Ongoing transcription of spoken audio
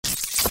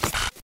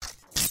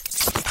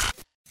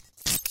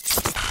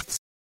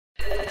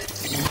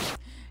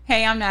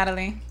Hey, I'm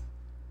Natalie.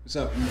 What's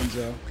up,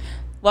 Denzil?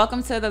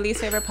 Welcome to the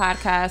Least Favorite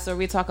Podcast, where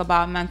we talk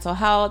about mental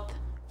health,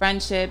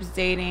 friendships,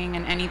 dating,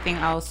 and anything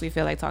else we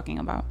feel like talking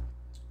about.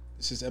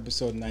 This is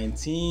episode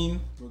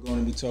 19. We're going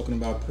to be talking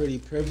about pretty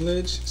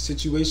privilege,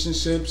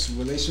 situationships,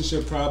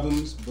 relationship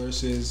problems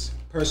versus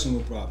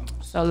personal problems.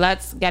 So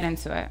let's get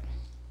into it.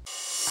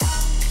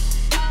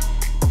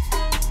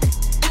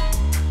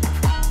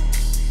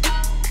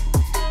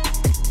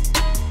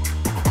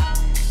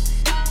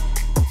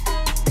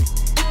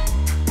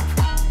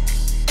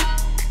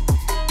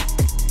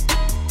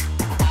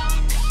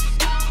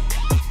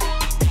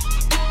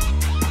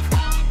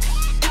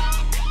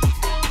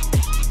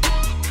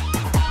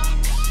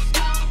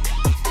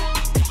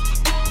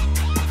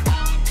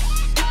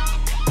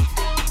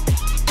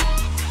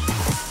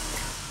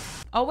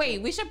 Oh,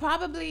 wait, we should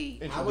probably...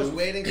 I was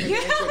waiting for the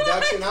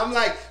introduction. I'm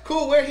like,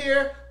 cool, we're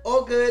here.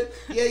 All good.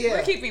 Yeah.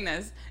 We're keeping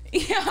this.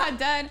 Yeah,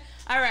 done.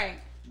 All right.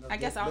 No, I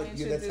guess I'll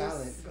introduce... You're the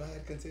talent. Go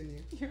ahead,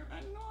 continue. You're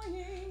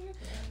annoying.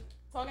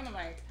 Talking to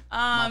Mike.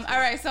 All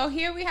right, so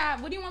here we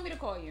have... What do you want me to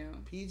call you?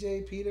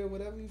 PJ, Peter,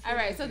 whatever you feel. All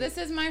right, like so this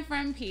is my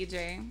friend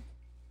PJ.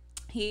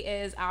 He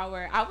is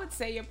our... I would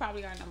say you're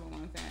probably our number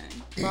one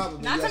fan.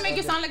 Probably. Not to make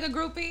you sound like a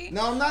groupie.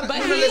 No, I'm not. But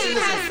he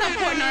has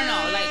support.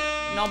 No.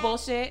 Like, no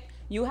bullshit.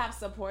 You have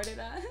supported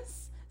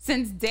us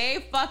since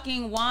day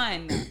fucking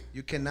one.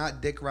 You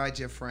cannot dick ride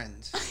your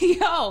friends.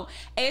 Yo,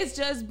 it's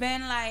just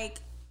been like,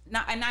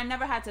 and I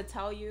never had to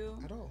tell you.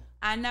 At all.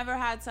 I never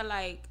had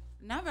to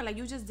never,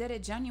 you just did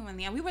it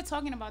genuinely. And we were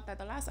talking about that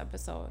the last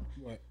episode.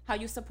 What? How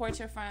you support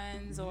your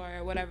friends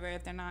or whatever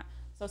if they're not.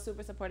 So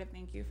super supportive.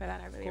 Thank you for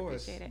that. I really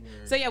appreciate it.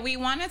 Word. So yeah, we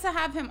wanted to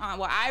have him on.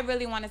 Well, I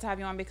really wanted to have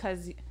you on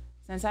because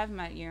since I've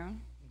met you,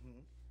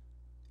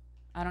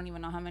 I don't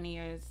even know how many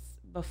years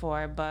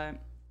before, but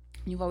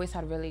you've always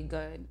had really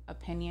good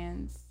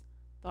opinions,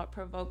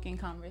 thought-provoking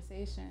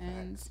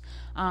conversations.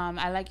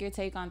 I like your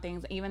take on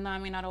things. Even though I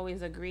may not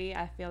always agree,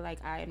 I feel like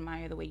I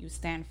admire the way you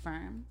stand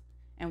firm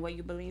and what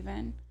you believe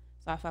in.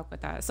 So I fuck with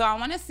that. So I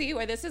want to see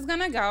where this is going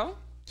to go.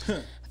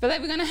 I feel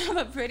like we're going to have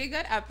a pretty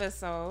good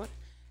episode.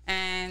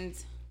 And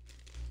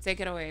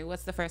take it away.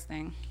 What's the first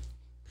thing?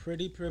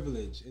 Pretty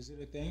privilege. Is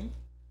it a thing?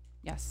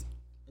 Yes.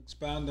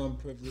 Expound on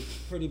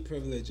pretty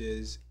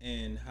privileges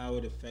and how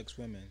it affects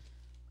women.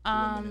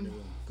 Women in the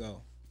room.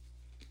 Go.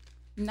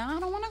 No,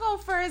 I don't want to go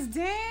first.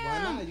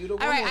 Damn. Why not? You the All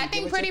right, woman. I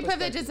think Give us pretty your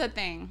privilege is perspective. a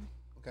thing.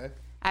 Okay.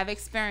 I've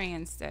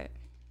experienced it.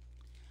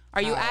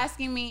 Are you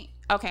asking me?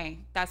 Okay,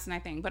 that's my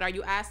thing. But are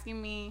you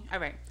asking me? All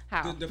right,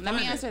 how? Let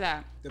me answer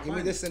that. Give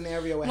me the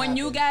scenario. When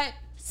you get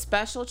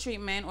special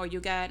treatment or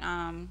you get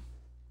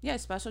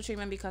special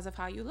treatment because of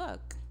how you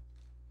look.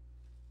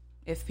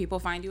 If people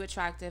find you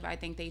attractive, I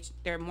think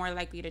they're more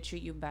likely to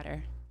treat you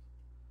better.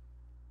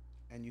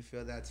 And you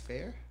feel that's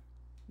fair?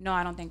 No,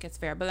 I don't think it's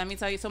fair. But let me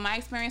tell you. So my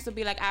experience would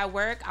be like at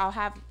work,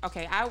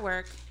 at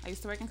work, I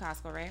used to work in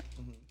Costco, right?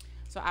 Mm-hmm.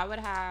 So I would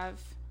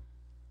have,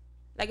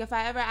 if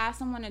I ever asked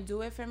someone to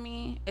do it for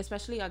me,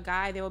 especially a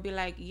guy, they would be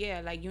like,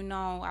 yeah,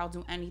 I'll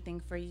do anything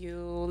for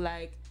you.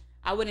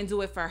 I wouldn't do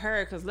it for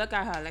her because look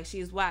at her.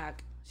 She's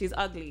whack. She's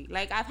ugly.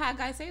 I've had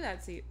guys say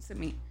that to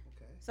me.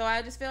 Okay. So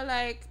I just feel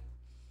like,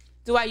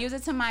 do I use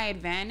it to my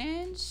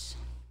advantage?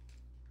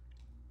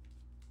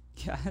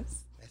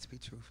 Yes. Let's be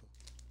truthful.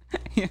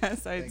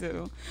 Yes, I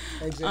do.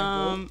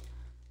 Example.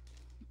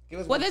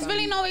 There's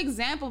really no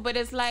example, but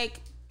it's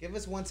like... Give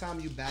us one time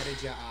you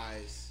batted your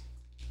eyes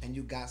and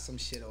you got some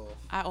shit off.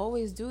 I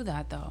always do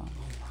that, though.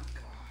 Oh, my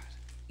God.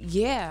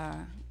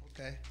 Yeah.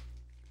 Okay.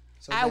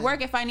 So at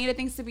work, if I needed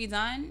things to be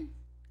done,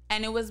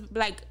 and it was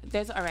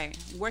all right,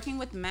 working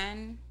with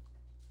men,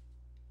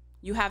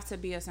 you have to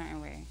be a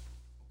certain way.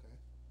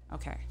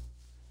 Okay.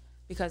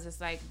 Because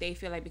it's they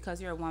feel like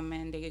because you're a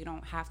woman, they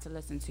don't have to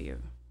listen to you.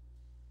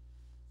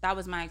 That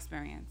was my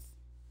experience.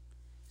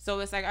 So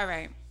it's all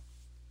right.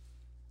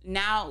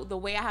 Now, the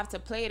way I have to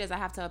play it is I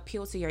have to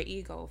appeal to your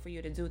ego for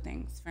you to do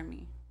things for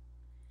me.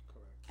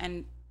 Correct.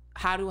 And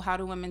how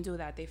do women do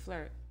that? They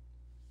flirt.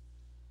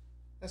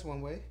 That's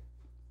one way.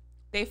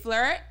 They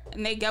flirt,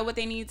 and they get what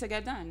they need to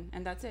get done,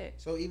 and that's it.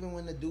 So even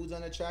when the dude's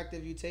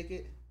unattractive, you take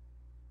it?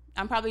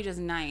 I'm probably just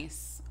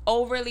nice.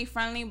 Overly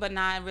friendly, but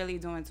not really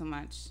doing too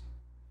much.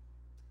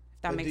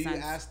 That makes sense. Do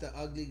you ask the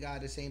ugly guy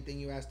the same thing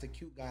you ask the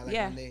cute guy?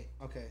 Yeah.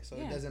 Okay, so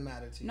it doesn't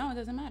matter to you. No, it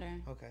doesn't matter.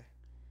 Okay.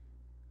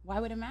 Why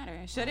would it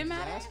matter? Should it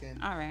matter? Asking.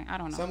 All right, I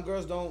don't know. Some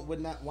girls won't do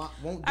it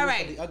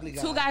for the ugly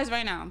guy. Two guys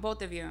right now,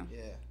 both of you.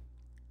 Yeah.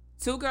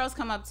 Two girls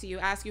come up to you,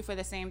 ask you for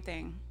the same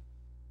thing.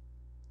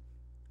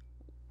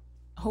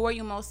 Who are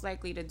you most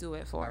likely to do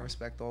it for? I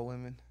respect all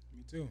women.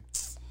 Me too.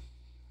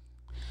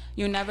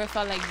 You never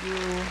felt like you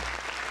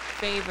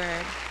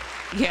favored...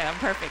 Yeah,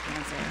 perfect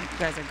answer. You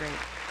guys are great.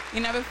 You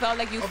never felt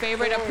like you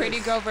favored a pretty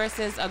girl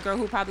versus a girl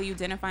who probably you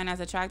didn't find as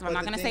attractive. I'm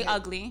not going to say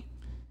ugly,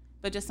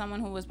 but just someone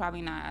who was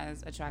probably not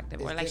as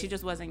attractive or she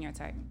just wasn't your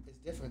type. It's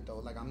different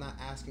though. I'm not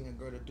asking a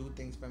girl to do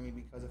things for me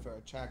because of her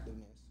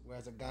attractiveness.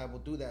 Whereas a guy will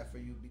do that for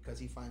you because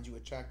he finds you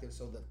attractive,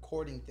 so the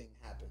courting thing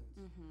happens.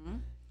 Mm-hmm.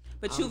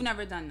 But you've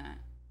never done that.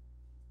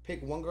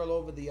 pick one girl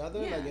over the other,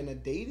 like in a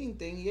dating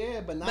thing,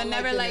 but not. But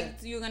never like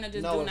you're gonna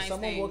just no, do nice if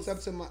someone things. walks up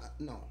to my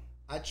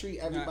I treat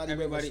everybody, with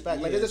everybody respect.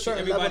 Yeah, like there's a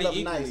certain level of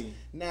equally. nice.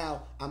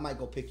 Now I might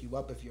go pick you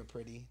up if you're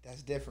pretty.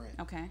 That's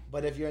different. Okay.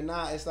 But if you're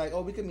not, it's like,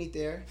 oh, we could meet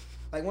there.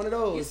 Like one of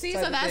those. You see,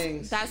 type so of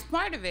things. that's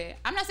part of it.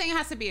 I'm not saying it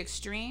has to be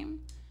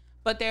extreme,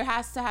 but there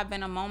has to have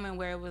been a moment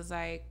where it was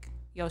like,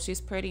 yo,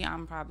 she's pretty.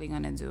 I'm probably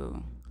gonna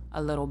do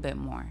a little bit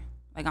more.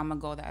 Like I'm gonna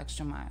go the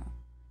extra mile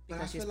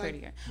because she's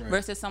prettier. Right.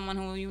 Versus someone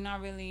who you're not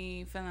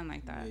really feeling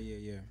like that.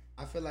 Yeah.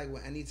 I feel like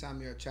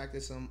anytime you're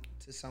attracted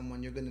to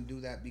someone, you're gonna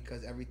do that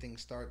because everything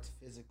starts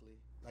physically.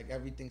 Like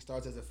everything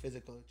starts as a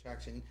physical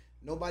attraction.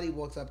 Nobody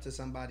walks up to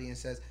somebody and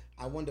says,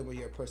 "I wonder what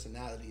your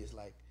personality is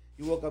like."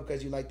 You woke up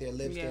because you like their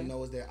lips, their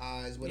nose, their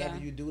eyes, whatever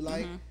you do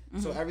like.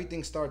 So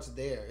everything starts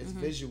there. It's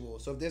visual.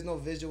 So if there's no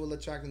visual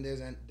attraction,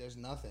 there's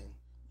nothing.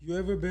 You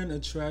ever been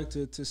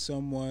attracted to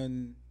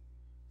someone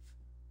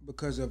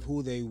because of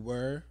who they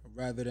were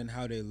rather than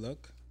how they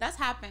look? That's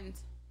happened.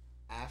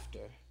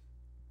 After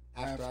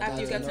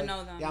you get to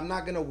know them. Yeah, I'm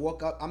not gonna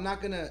walk up. I'm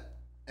not gonna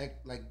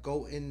like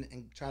go in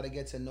and try to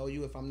get to know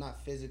you if I'm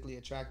not physically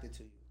attracted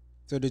to you.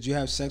 So did you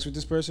have sex with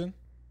this person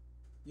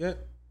yet?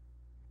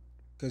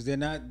 Because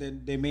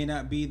they may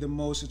not be the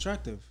most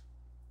attractive.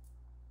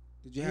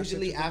 Did you have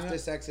usually sex with them after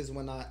yet? sex is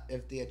when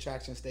if the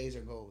attraction stays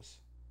or goes,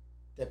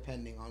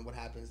 depending on what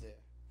happens there.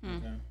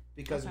 Okay.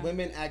 Because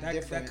women act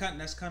different.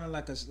 That's kind of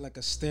like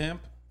a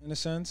stamp in a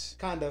sense.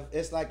 Kind of.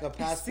 It's like a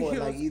passport,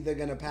 like either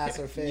gonna pass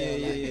or fail.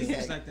 Yeah.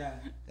 It's like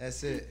that.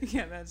 That's it.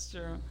 Yeah, that's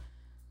true.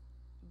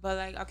 But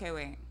like, okay,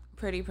 wait.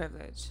 Pretty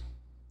privilege.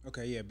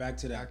 Okay, yeah, back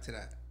to that. Back to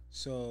that.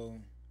 So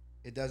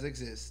it does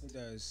exist. It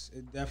does.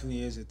 It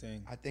definitely is a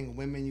thing. I think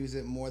women use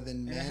it more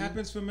than men. And it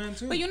happens for men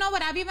too. But you know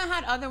what? I've even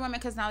had other women,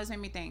 because now this made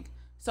me think.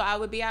 So I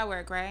would be at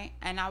work, right?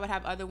 And I would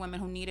have other women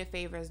who needed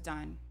favors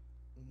done.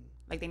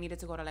 Like they needed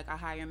to go to like a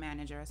higher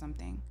manager or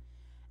something.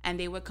 And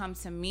they would come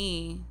to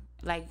me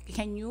like,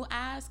 can you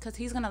ask? Because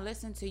he's going to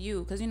listen to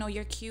you. Because, you know,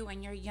 you're cute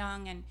and you're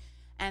young.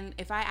 And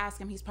if I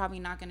ask him, he's probably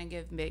not going to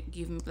give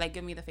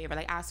me the favor.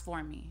 Like, ask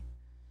for me.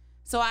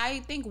 So I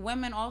think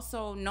women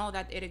also know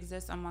that it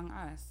exists among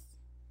us.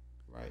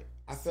 Right.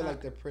 I feel like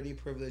the pretty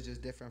privilege is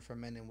different for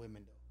men and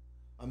women,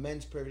 though. A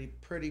man's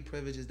pretty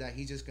privilege is that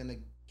he's just going to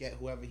get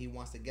whoever he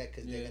wants to get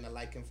because they're going to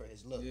like him for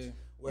his looks. Yeah.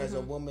 Whereas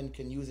a woman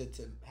can use it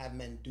to have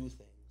men do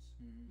things.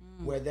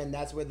 Where then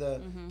that's where the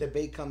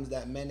debate comes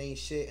that men ain't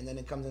shit, and then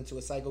it comes into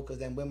a cycle because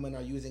then women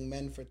are using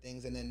men for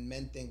things, and then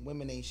men think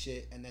women ain't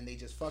shit, and then they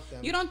just fuck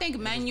them. You don't think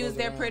men use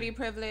their pretty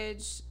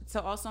privilege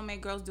to also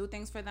make girls do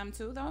things for them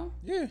too, though?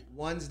 Yeah.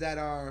 Ones that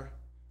are...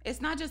 It's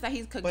not just that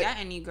he could get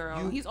any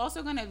girl. He's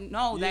also going to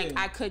know that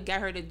I could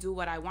get her to do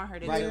what I want her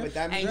to do. But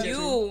that means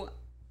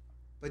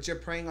But you're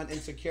preying on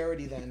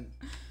insecurity then.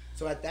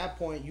 So at that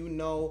point, you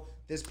know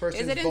this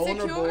person's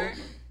vulnerable. Insecure?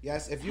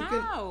 Yes, if you're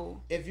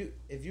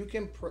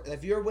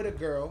with a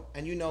girl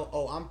and you know,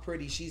 oh, I'm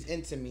pretty, she's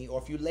into me,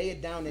 or if you lay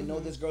it down and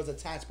know this girl's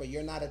attached but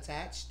you're not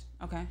attached.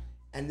 Okay.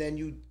 And then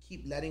you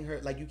keep letting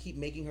her, like you keep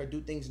making her do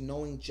things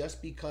knowing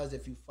just because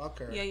if you fuck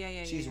her,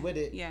 she's with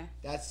it. Yeah.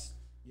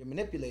 You're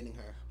manipulating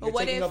her. You're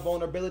taking a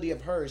vulnerability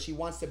of hers. She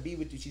wants to be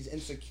with you. She's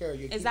insecure.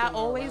 Is that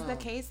always the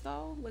case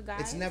though with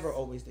guys? It's never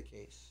always the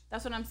case.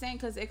 That's what I'm saying,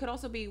 because it could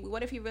also be,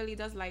 what if he really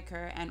does like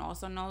her and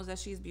also knows that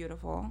she's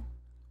beautiful,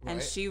 and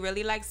she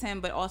really likes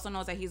him, but also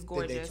knows that he's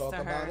gorgeous. Did they talk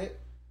about it?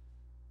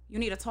 You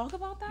need to talk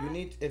about that?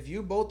 If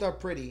you both are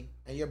pretty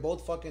and you're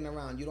both fucking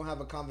around, you don't have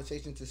a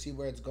conversation to see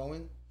where it's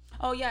going?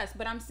 Oh, yes,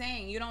 but I'm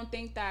saying, you don't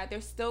think that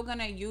they're still going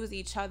to use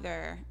each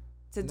other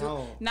to do...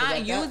 No,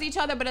 not use each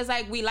other, but it's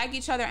like, we like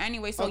each other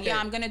anyway, so yeah,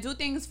 I'm going to do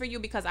things for you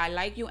because I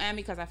like you and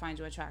because I find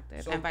you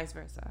attractive, and vice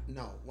versa.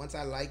 No, once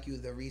I like you,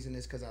 the reason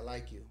is because I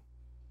like you.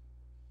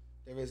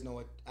 There is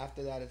no...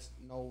 After that, it's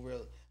no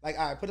real... Like,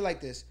 all right, put it like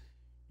this.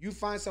 You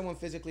find someone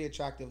physically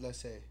attractive, let's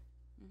say,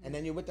 and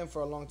then you're with them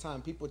for a long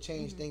time. People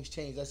change, things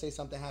change. Let's say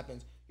something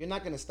happens. You're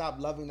not going to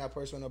stop loving that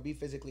person or be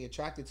physically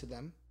attracted to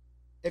them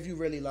if you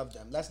really love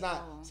them. Let's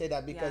not say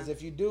that, because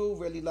if you do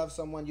really love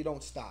someone, you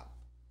don't stop.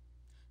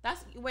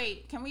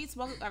 Wait, can we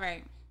smoke? All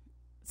right.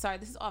 Sorry,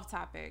 this is off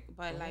topic,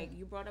 but like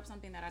you brought up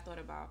something that I thought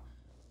about.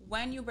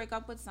 When you break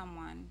up with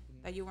someone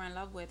that you were in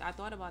love with, I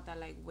thought about that.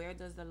 Like, where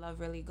does the love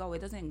really go?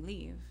 It doesn't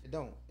leave. It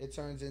don't. It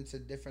turns into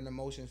different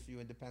emotions for you.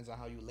 It depends on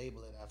how you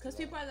label it after. Because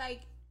people are like,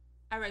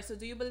 all right, so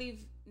do you believe?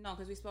 No,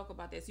 because we spoke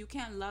about this. You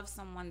can't love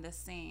someone the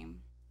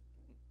same.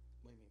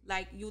 What do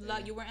you mean?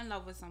 Like you were in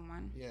love with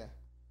someone. Yeah.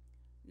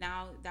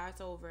 Now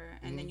that's over,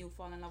 and then you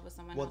fall in love with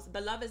someone else.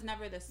 The love is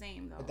never the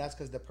same, though. But that's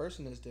because the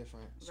person is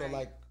different. So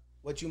like,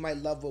 what you might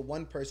love with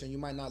one person, you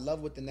might not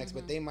love with the next,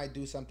 but they might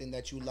do something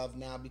that you love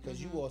now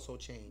because you also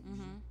change.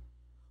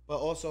 But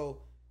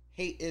also,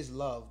 hate is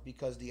love,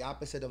 because the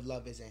opposite of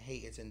love isn't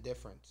hate; it's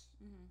indifference.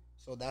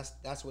 So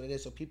that's what it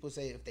is. So people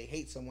say if they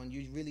hate someone,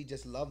 you really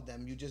just love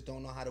them. You just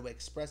don't know how to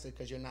express it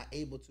because you're not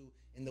able to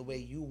in the way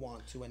you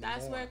want to anymore.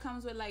 That's where it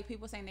comes with like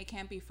people saying they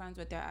can't be friends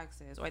with their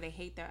exes, or they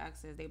hate their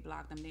exes, they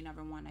block them, they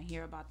never want to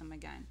hear about them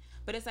again.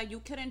 But it's like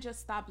you couldn't just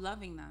stop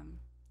loving them.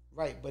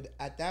 Right, but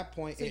at that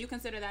point, so you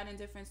consider that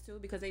indifference too,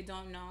 because they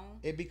don't know.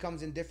 It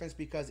becomes indifference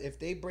because if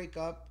they break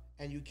up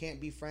and you can't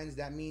be friends,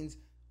 that means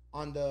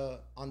on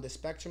the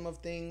spectrum of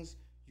things,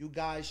 you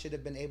guys should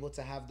have been able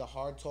to have the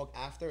hard talk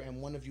after,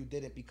 and one of you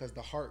didn't because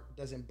the heart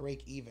doesn't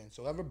break even.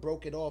 So whoever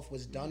broke it off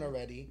was done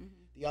already.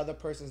 The other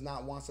person's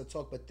not wants to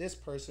talk, but this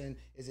person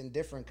is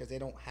indifferent because they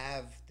don't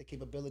have the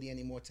capability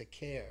anymore to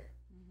care.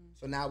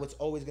 So now it's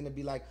always going to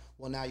be like,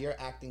 well, now you're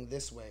acting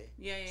this way.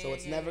 So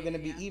it's never going to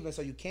be even.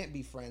 So you can't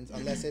be friends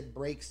unless it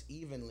breaks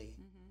evenly.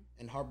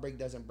 And heartbreak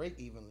doesn't break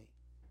evenly.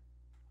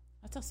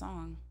 That's a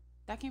song.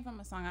 That came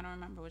from a song. I don't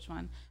remember which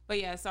one. But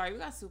yeah, sorry, we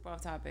got super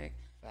off topic.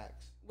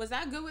 Facts. Was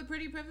that good with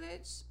Pretty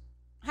Privilege?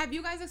 Have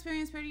you guys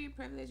experienced Pretty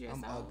Privilege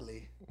yourself? I'm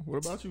ugly.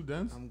 What about you,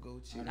 Denz? I'm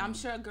Gucci. I'm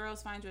sure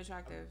girls find you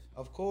attractive.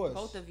 Of course.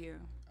 Both of you.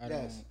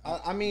 Yes.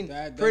 I mean,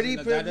 Pretty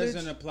Privilege. That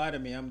doesn't apply to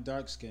me. I'm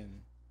dark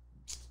skinned.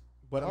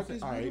 But I'm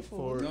saying, all right,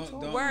 for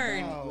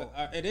Word.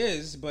 It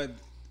is, but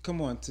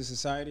come on, to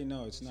society,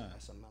 no, it's not.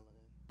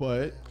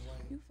 But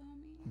You feel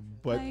me?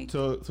 but Like-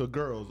 to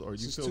girls, or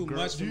you It's feel too girls,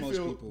 much for you most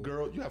feel people.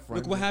 girl, you have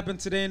friends. Look what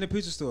happened today in the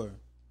pizza store.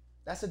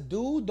 That's a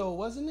dude, though,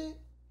 wasn't it?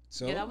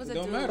 So Yeah, that was it a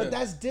don't dude. matter. But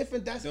that's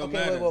different. That's Don't okay.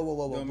 matter.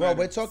 Whoa. Don't Bro, matter.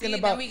 we're talking See,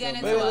 about. then we get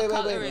into wait, a wait,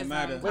 colorism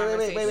matter. Wait. I'm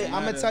conversation.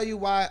 gonna tell you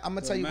why. I'm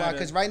gonna tell you why. matter.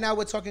 Because right now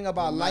we're talking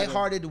about Don't matter.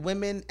 lighthearted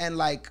women and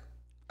like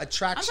I'm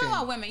attraction. talking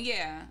about women,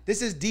 yeah.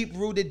 This is deep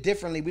rooted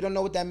differently. We don't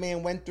know what that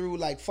man went through.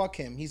 Like, fuck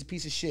him. He's a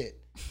piece of shit.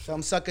 So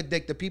I'm suck a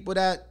dick. The people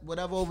that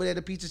whatever over there,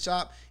 the pizza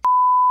shop.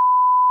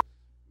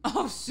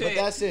 Oh shit.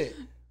 But that's it.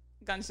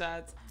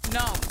 Gunshots.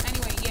 No.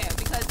 Anyway, yeah,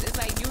 because it's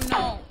like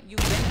you've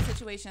been in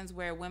situations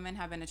where women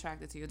have been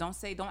attracted to you. Don't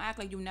act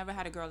like you never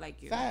had a girl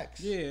like you.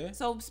 Facts. Yeah.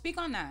 So speak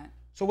on that.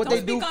 So what Don't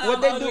they do? speak on What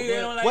I'm they ugly, they do?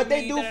 don't like What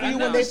they me, do that for I you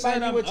know. when they Said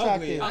find I'm you ugly.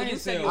 attractive? I Oh, didn't you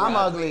say said it you was I'm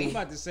ugly. I'm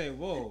about to say,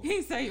 whoa.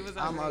 He said he was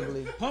ugly. I'm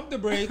ugly. Pump the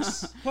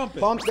brakes. Pump it.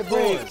 Pump the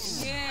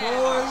brakes. Yeah.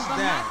 Pause but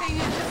that. my thing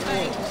is just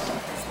like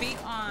speak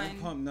Don't on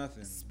pump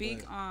nothing. speak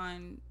but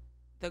on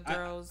the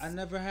girls. I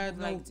never had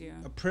who no liked you.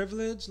 a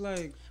privilege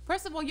like.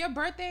 First of all, your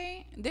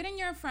birthday, didn't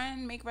your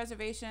friend make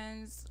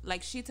reservations?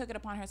 Like she took it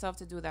upon herself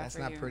to do that That's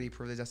for not you. pretty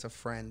privilege. That's a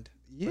friend.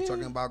 Yeah. We're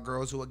talking about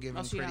girls who are given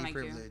Oh, she didn't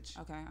pretty like privilege.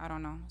 you. Okay, I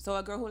don't know. So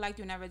a girl who liked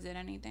you never did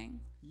anything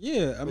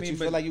Yeah, I But mean, you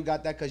feel like you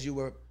got that because you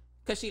were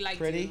because she liked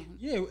pretty.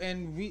 you. yeah,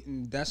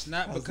 and that's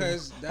not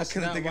because that's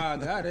couldn't not think why I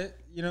of got it.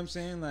 You know what I'm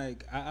saying?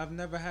 Like I've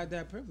never had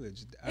that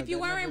privilege. If you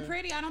weren't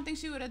pretty, I don't think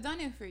she would have done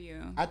it for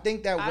you. I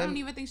think that I women. don't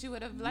even think she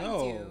would have liked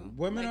No, you.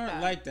 women aren't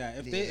that. like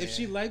that. If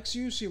she Yeah. likes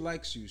you, she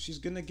likes you. She's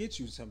gonna get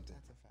you something.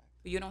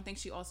 But you don't think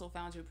she also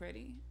found you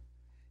pretty?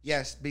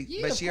 Yes,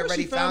 Yeah, but of she course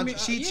already she found found me. you.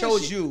 She Yeah,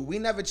 chose she- you. We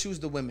never choose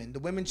the women. The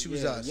women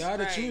choose us. Y'all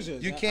the Right.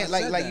 choosers. You I can't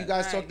said like that. you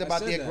guys Right. talked I about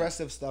said the that.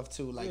 aggressive stuff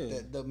too. Like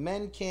Yeah. the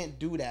men can't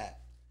do that.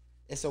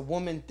 It's a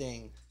woman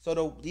thing. So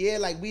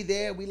like we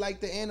there, we like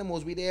the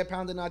animals. We there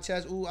pounding our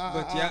chest. Ooh,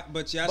 But y'all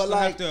But still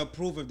like, have to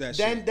approve of that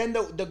Then shit. then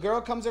the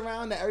girl comes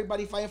around that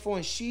everybody fighting for,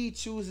 and she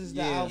chooses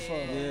the Yeah. alpha.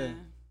 Yeah.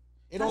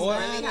 It don't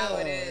That's matter. really how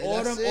it is. All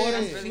That's them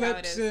it. really how it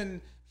flips is.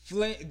 and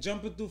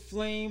jumping through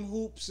flame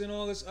hoops and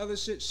all this other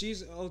shit.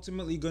 She's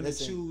ultimately gonna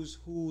Listen. choose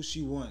who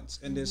she wants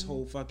in this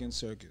whole fucking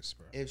circus,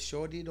 bro. If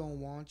Shorty don't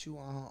want you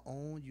on her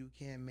own, you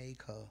can't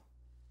make her.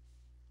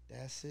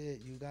 That's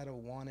it. You gotta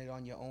want it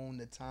on your own.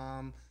 The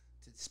time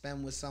to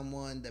spend with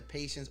someone, the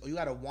patience, or you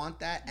gotta want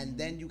that, and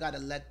then you gotta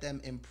let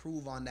them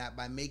improve on that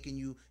by making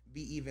you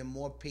be even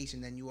more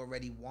patient than you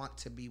already want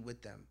to be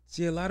with them.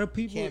 See, a lot of You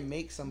people can't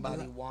make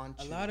somebody want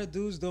A you. lot of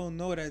dudes don't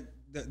know that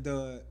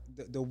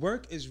the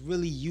work is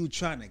really you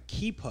trying to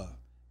keep her.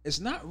 It's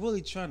not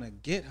really trying to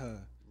get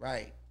her.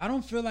 Right. I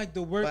don't feel like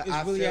the work But is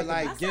I really feel at the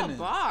like- That's a beginning.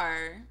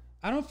 bar.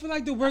 I don't feel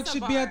like the work That's a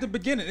should be at bar. the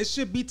beginning. It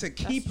should be to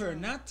keep her, true.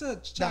 not to The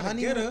try to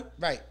honeymoon, get her.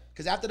 right?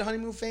 Because after the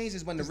honeymoon phase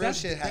is when the real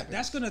shit happens.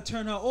 That's gonna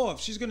turn her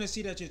off. She's gonna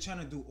see that you're trying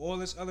to do all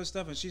this other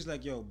stuff, and she's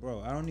like, "Yo,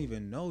 bro, I don't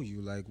even know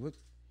you. Like, what?"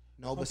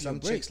 no, Pump but some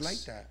your chicks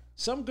brakes. like that.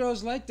 Some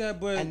girls like that,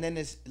 but And then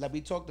it's like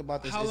we talked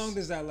about this. how it's- long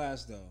does that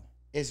last though?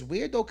 It's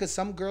weird though, because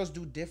some girls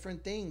do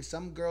different things.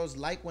 Some girls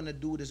like when a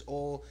dude is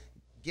all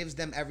gives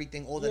them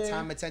everything, all the Yeah.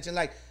 time, attention.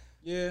 Like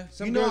Yeah,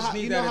 some you know girls how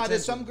need you that know how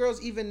there's attention. some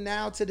girls even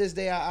now to this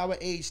day at our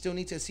age still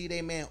need to see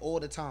their man all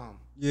the time,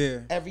 Yeah,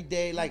 every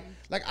day. Like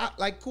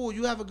cool.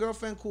 You have a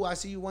girlfriend, cool. I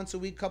see you once a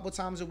week, couple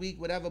times a week,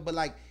 whatever. But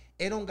like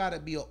it don't gotta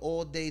be an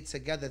all day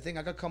together thing.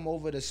 I could come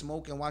over to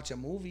smoke and watch a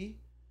movie,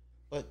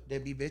 but there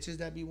be bitches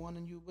that be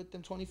wanting you with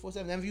them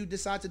 24/7. And if you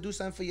decide to do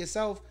something for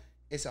yourself,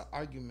 it's an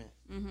argument.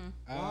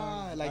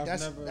 Why? Like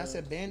that's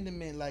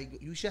abandonment.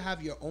 Like you should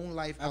have your own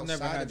life I've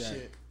never outside had of that.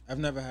 shit. I've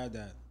never had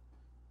that.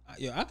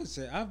 Yo, I could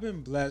say I've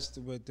been blessed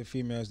with the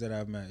females that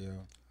I've met. Yo,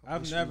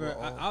 I've wish we never. were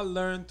all. I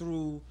learned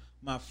through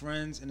my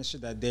friends and the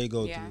shit that they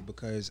go Yeah. through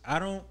because I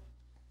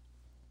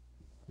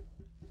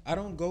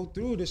don't go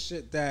through the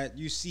shit that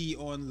you see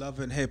on Love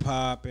and Hip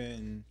Hop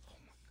and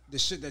the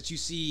shit that you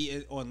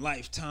see on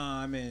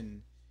Lifetime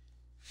and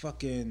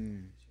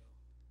fucking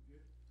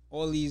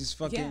all these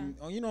fucking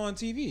on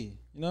TV.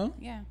 You know?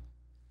 Yeah.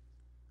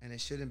 And it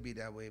shouldn't be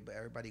that way, but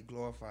everybody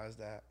glorifies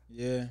that.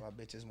 Yeah. That's why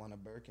bitches want a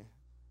Birkin.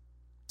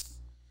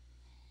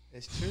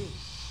 It's true.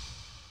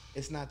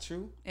 It's not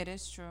true. It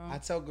is true. I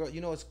tell girl, you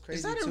know it's crazy.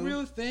 Is that a too?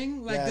 real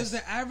thing? Like, does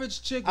the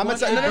average chick? I'm gonna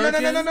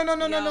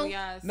tell no.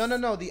 Yes.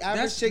 No. The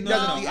average chick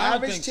doesn't. The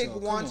average chick so.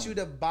 wants you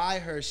to buy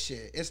her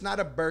shit. It's not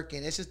a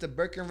Birkin. It's just the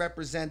Birkin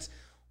represents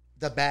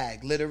the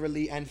bag,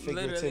 literally and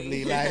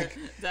figuratively.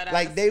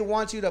 Like they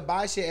want you to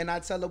buy shit, and I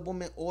tell a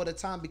woman all the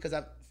time because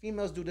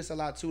females do this a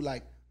lot too.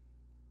 Like,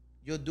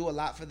 you'll do a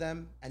lot for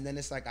them, and then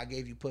it's like, I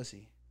gave you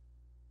pussy.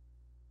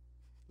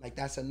 Like,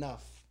 that's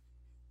enough.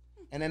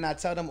 And then I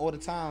tell them all the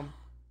time,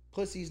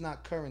 pussy's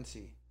not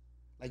currency.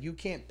 Like, you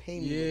can't pay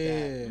me with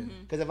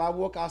that. Because if I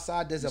walk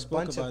outside, there's a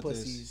bunch of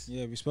pussies.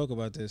 Yeah, we spoke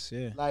about this.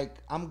 Yeah. Like,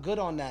 I'm good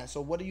on that.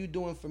 So what are you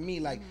doing for me?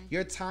 Like,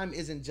 your time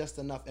isn't just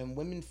enough. And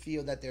women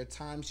feel that their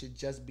time should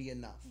just be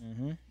enough.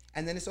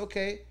 And then it's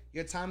okay.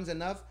 Your time's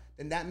enough.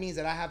 Then that means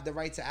that I have the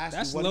right to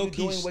ask you, what are you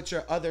doing with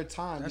your other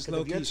time? Because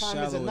if your time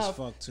is enough,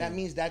 that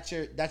means that's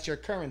your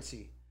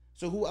currency.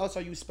 So who else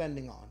are you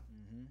spending on?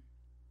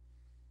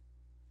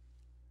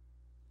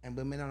 And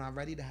women are not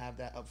ready to have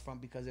that up front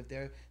because if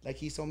they're, like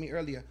he told me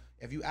earlier,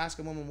 if you ask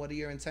a woman, what are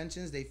your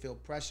intentions? They feel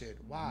pressured.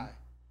 Why?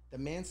 The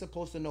man's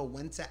supposed to know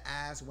when to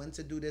ask, when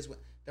to do this.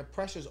 The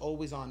pressure's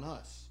always on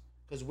us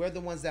because we're the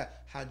ones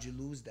that, how'd you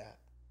lose that?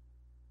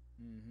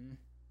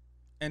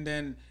 And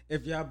then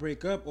if y'all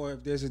break up or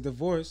if there's a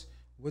divorce,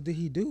 what did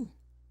he do?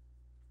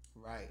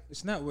 Right.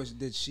 It's not what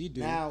did she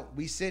do. Now,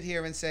 we sit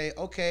here and say,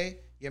 okay,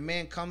 your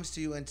man comes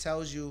to you and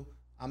tells you,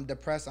 I'm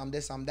depressed, I'm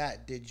this, I'm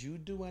that. Did you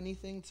do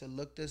anything to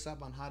look this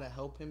up on how to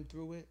help him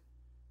through it?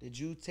 Did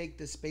you take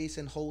the space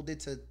and hold it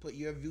to put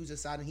your views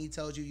aside and he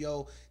tells you,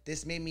 yo,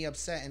 this made me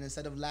upset, and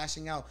instead of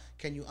lashing out,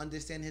 can you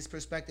understand his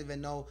perspective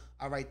and know,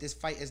 all right, this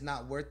fight is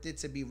not worth it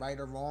to be right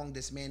or wrong.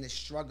 This man is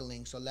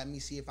struggling, so let me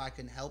see if I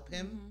can help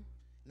him.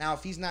 Now,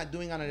 if he's not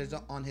doing it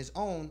on his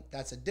own,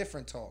 that's a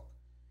different talk.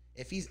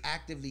 If he's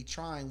actively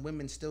trying,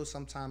 women still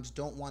sometimes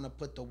don't want to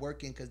put the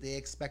work in because they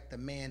expect the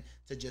man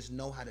to just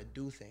know how to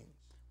do things.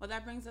 Well,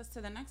 that brings us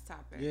to the next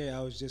topic. Yeah,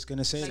 I was just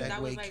gonna say that.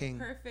 That was like king.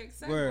 Perfect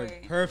segue. Word,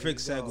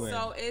 perfect segue.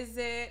 So, is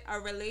it a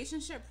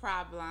relationship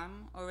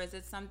problem, or is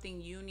it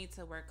something you need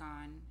to work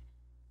on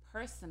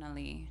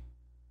personally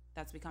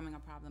that's becoming a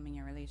problem in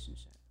your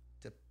relationship?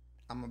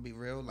 I'm gonna be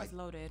real. Like, it's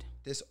loaded.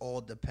 This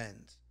all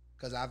depends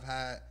because I've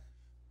had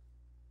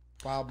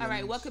problems. All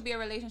right, what could be a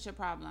relationship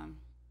problem?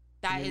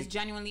 That is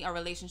genuinely a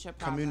relationship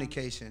problem.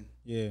 Communication.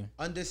 Yeah.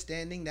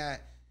 Understanding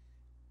that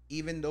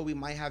even though we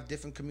might have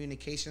different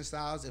communication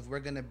styles, if we're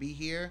going to be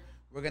here,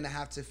 we're going to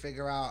have to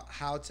figure out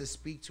how to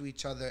speak to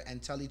each other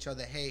and tell each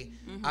other, hey,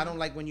 I don't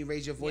like when you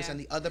raise your voice. And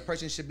the other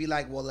person should be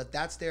like, well, if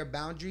that's their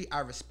boundary, I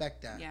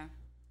respect that. Yeah.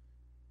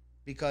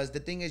 Because the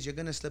thing is, you're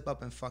going to slip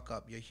up and fuck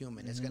up. You're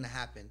human. It's going to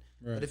happen.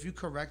 Right. But if you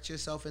correct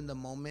yourself in the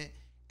moment,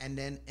 and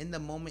then in the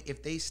moment,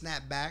 if they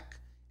snap back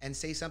and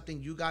say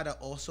something, you got to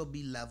also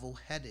be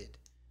level-headed.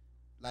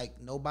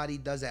 Like, nobody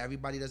does that.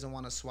 Everybody doesn't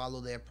want to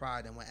swallow their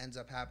pride. And what ends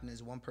up happening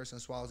is one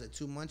person swallows it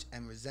too much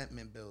and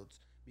resentment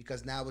builds.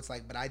 Because now it's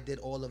like, but I did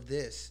all of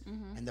this.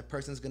 And the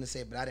person's going to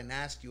say, but I didn't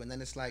ask you. And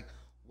then it's like,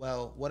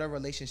 well, what are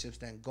relationships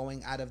then?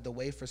 Going out of the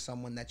way for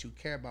someone that you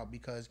care about.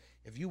 Because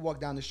if you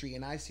walk down the street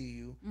and I see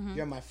you,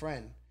 you're my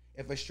friend.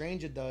 If a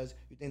stranger does,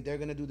 you think they're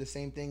going to do the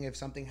same thing if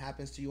something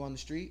happens to you on the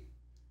street?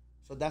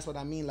 So that's what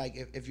I mean. Like,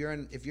 if you're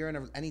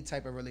in any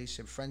type of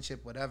relationship,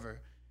 friendship, whatever,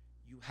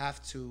 you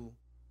have to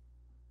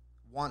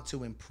want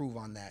to improve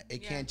on that.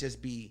 It can't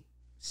just be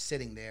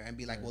sitting there and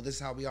be like, well, this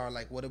is how we are.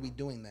 Like, what are we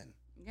doing then?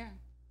 Yeah.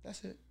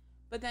 That's it.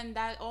 But then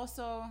that's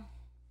also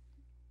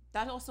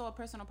a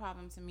personal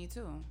problem to me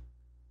too.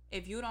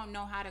 If you don't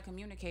know how to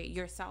communicate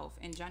yourself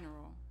in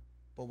general.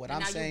 But what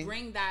I'm saying, now you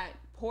bring that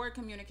poor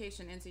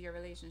communication into your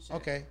relationship.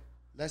 Okay.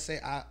 Let's say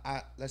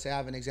I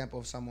have an example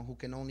of someone who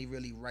can only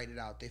really write it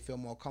out. They feel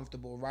more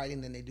comfortable writing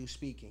than they do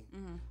speaking.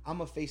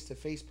 I'm a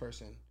face-to-face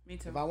person. Me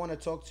too. If I want to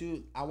talk to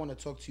you, I want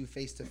to talk to you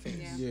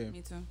face-to-face. Yeah,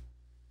 me too.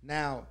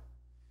 Now,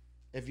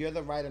 if you're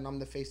the writer and I'm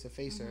the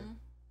face-to-facer,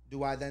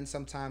 do I then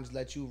sometimes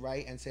let you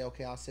write and say,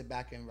 okay, I'll sit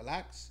back and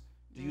relax?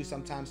 Do you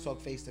sometimes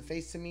talk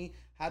face-to-face to me?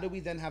 How do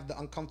we then have the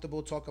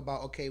uncomfortable talk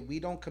about, okay, we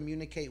don't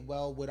communicate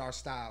well with our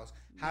styles.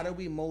 How do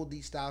we mold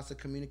these styles to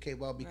communicate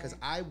well? Because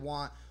I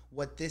want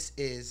what this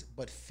is,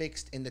 but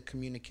fixed in the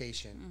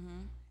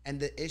communication. And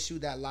the issue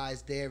that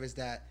lies there is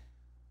that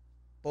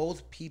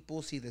both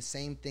people see the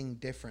same thing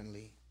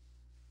differently.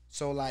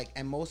 So like,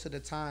 and most of the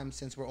time,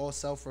 since we're all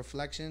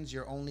self-reflections,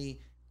 you're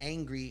only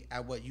angry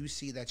at what you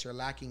see that you're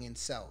lacking in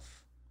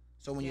self.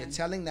 So when you're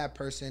telling that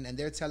person and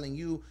they're telling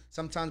you,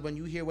 sometimes when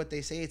you hear what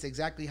they say, it's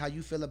exactly how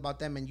you feel about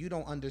them and you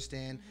don't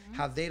understand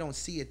how they don't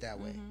see it that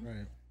way.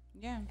 Right.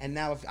 Yeah. And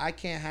now if I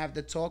can't have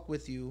the talk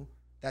with you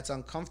that's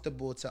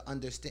uncomfortable to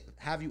understand,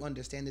 have you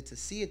understand it to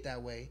see it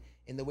that way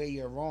in the way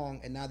you're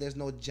wrong, and now there's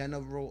no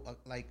general,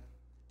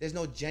 there's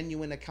no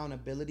genuine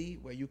accountability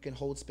where you can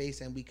hold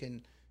space and we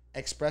can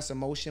express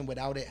emotion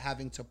without it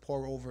having to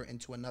pour over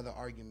into another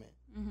argument.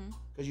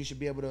 Because you should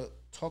be able to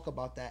talk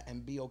about that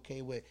and be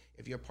okay with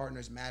if your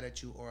partner's mad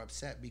at you or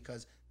upset,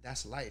 because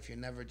that's life. You're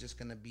never just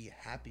going to be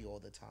happy all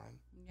the time.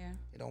 Yeah.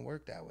 It don't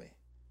work that way.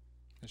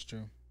 That's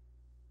true.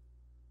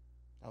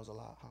 That was a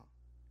lot, huh?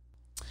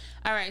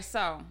 All right,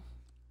 so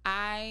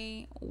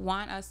I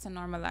want us to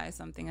normalize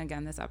something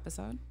again this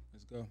episode.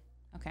 Let's go.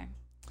 Okay.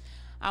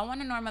 I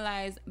want to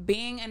normalize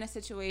being in a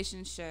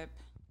situationship,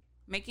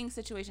 making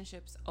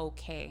situationships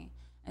okay,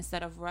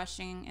 instead of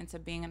rushing into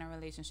being in a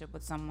relationship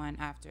with someone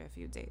after a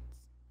few dates.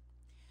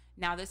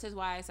 Now, this is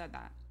why I said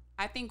that.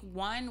 I think,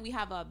 one, we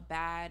have a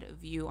bad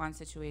view on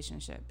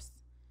situationships.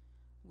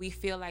 We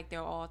feel like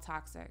they're all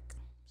toxic.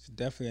 It's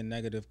definitely a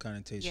negative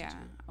connotation. Yeah, to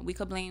it. we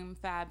could blame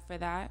Fab for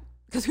that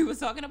because we was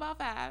talking about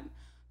Fab.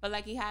 But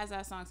like, he has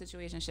that song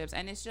Situationships,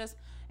 and it's just,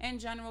 in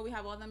general, we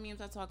have all the memes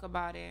that talk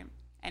about it,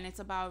 and it's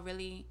about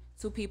really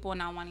two people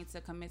not wanting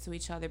to commit to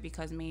each other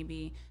because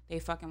maybe they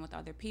fucking with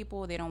other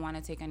people, they don't want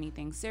to take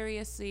anything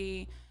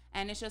seriously,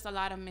 and it's just a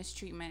lot of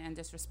mistreatment and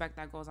disrespect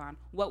that goes on.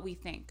 What we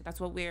think, that's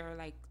what we're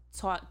like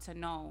taught to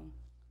know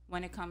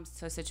when it comes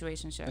to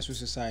situationships. That's what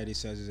society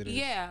says it is.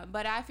 Yeah,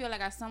 but I feel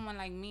like, as someone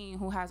like me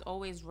who has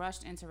always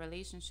rushed into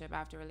relationship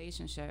after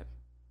relationship,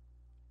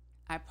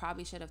 I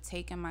probably should have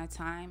taken my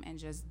time and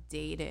just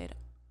dated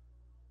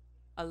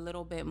a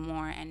little bit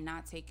more and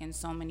not taken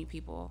so many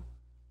people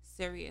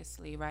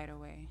seriously right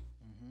away.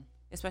 Mm-hmm.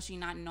 Especially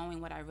not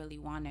knowing what I really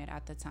wanted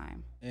at the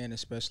time. And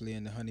especially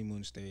in the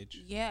honeymoon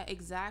stage. Yeah,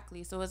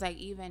 exactly. So it's like,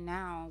 even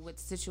now with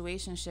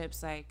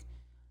situationships, like,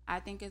 I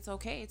think it's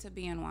okay to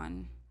be in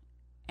one.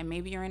 And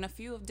maybe you're in a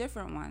few of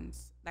different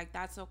ones. Like,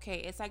 that's okay.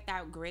 It's like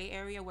that gray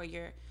area where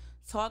you're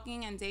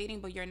talking and dating,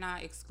 but you're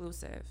not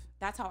exclusive.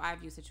 That's how I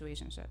view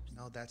situationships.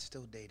 No, that's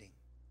still dating.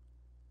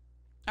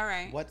 All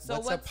right. What's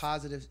a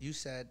positive? You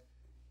said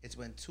it's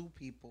when two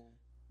people.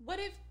 What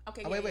if?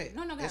 Okay. Oh, wait.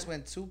 No, go ahead. It's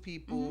when two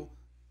people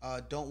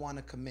don't want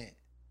to commit.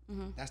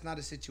 Mm-hmm. That's not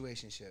a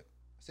situationship.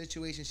 A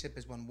situationship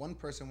is when one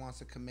person wants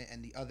to commit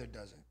and the other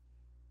doesn't.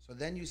 So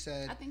then you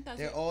said I think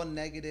they're all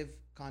negative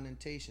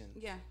connotations.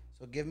 Yeah.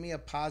 So give me a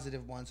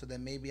positive one so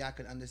that maybe I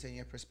could understand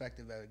your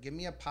perspective better. Give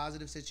me a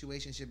positive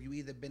situationship you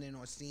either been in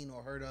or seen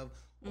or heard of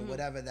or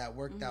whatever that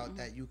worked out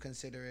that you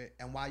consider it,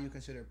 and why you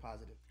consider it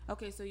positive.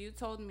 Okay, so you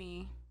told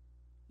me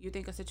you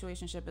think a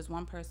situationship is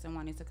one person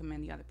wanting to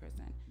commend the other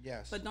person.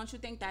 Yes. But don't you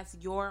think that's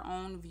your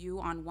own view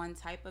on one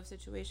type of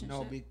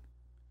situationship?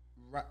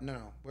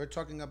 No. We're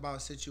talking about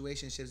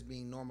situationships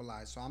being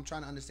normalized. So I'm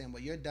trying to understand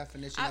what your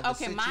definition of a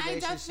situationship my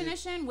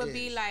definition would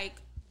be like,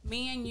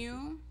 me and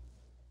you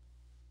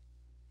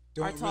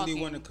don't really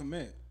want to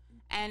commit.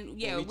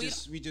 And yeah, we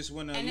just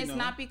want to. And it's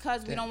not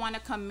because we don't want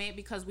to commit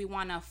because we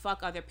want to fuck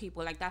other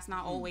people. Like, that's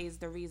not always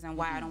the reason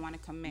why I don't want to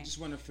commit. Just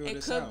want to feel it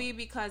this could out. be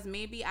because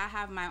maybe I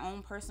have my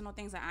own personal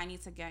things that I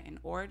need to get in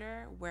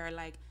order, where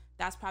like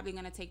that's probably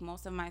gonna take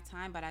most of my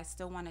time, but I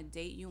still want to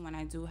date you when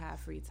I do have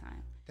free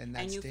time. Then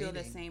that's and you dating.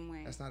 Feel the same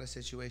way. That's not a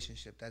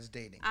situationship. That's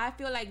dating. I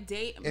feel like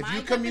If my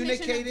you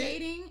definition of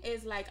dating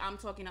is like, I'm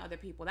talking to other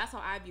people. That's how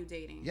I view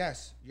dating.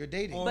 Yes, you're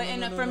dating. But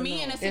in a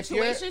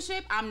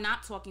situationship, I'm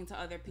not talking to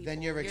other people.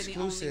 Then you're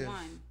exclusive. The only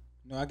one.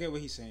 No, I get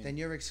what he's saying. Then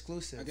you're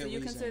exclusive. So you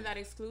consider that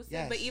exclusive?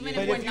 Yes. But even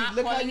But if we're not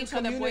calling each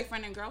other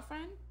boyfriend and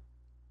girlfriend?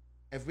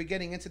 If we're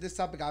getting into this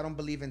topic, I don't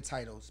believe in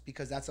titles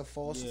because that's a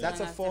false. Yeah.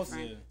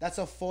 That's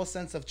a false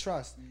sense of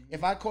trust. Mm-hmm.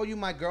 If I call you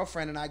my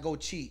girlfriend and I go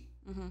cheat,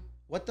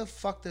 what the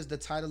fuck does the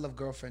title of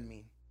girlfriend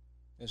mean?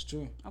 That's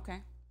true. Okay.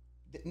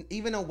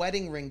 Even a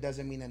wedding ring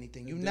doesn't mean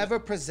anything. You never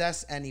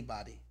possess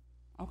anybody.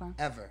 Okay.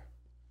 Ever.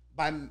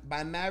 By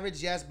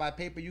marriage, yes. By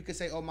paper, you could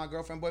say, "Oh, my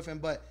girlfriend,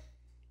 boyfriend." But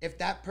if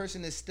that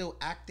person is still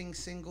acting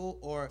single,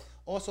 or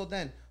also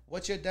then,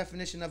 what's your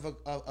definition of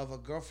a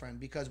girlfriend?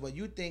 Because what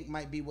you think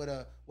might be what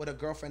a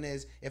girlfriend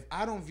is. If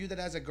I don't view that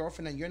as a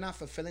girlfriend and you're not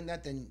fulfilling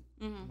that, then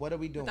what are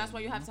we doing? But that's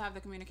why you have to have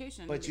the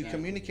communication. But you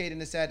communicated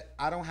and said,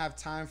 I don't have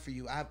time for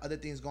you. I have other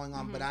things going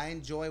on, but I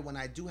enjoy when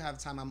I do have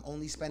time. I'm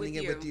only spending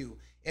it with you.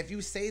 If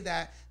you say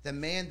that, the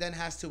man then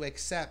has to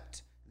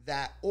accept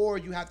that, or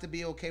you have to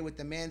be okay with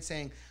the man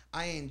saying,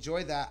 I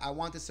enjoy that. I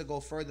want this to go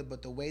further,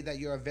 but the way that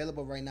you're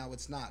available right now,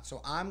 it's not.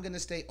 So I'm going to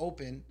stay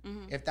open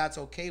if that's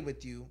okay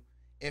with you.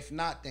 If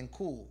not, then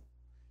cool.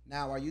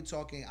 Now, are you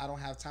talking, I don't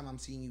have time, I'm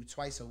seeing you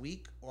twice a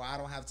week? Or I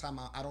don't have time,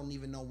 I don't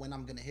even know when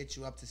I'm going to hit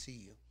you up to see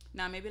you?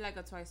 Nah, maybe like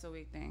a twice a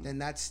week thing.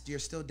 Then you're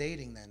still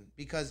dating then.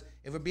 Because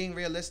if we're being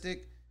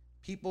realistic,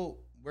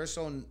 we're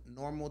so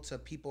normal to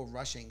people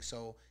rushing.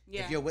 So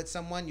if you're with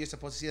someone, you're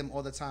supposed to see them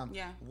all the time.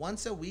 Yeah.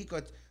 Once a week,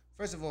 or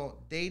first of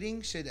all,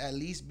 dating should at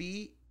least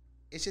be,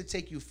 it should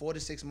take you 4 to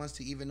 6 months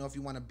to even know if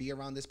you want to be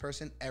around this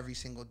person every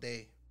single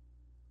day.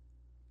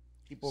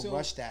 People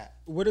rush that.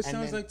 What it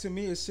sounds like to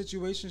me is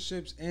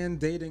situationships and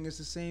dating is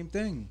the same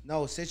thing.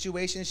 No,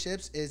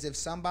 situationships is if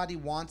somebody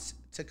wants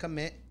to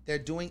commit, they're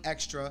doing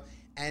extra,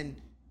 and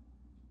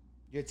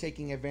you're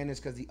taking advantage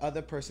because the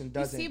other person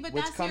doesn't. See, but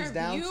which that's comes your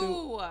down view.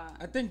 to.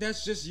 I think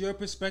that's just your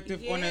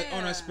perspective on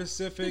a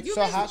specific. You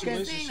so how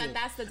can saying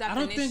that's the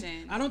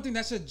definition. I don't think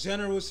that's a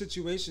general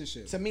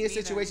situationship. To me, a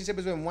situationship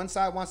is when one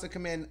side wants to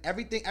come in.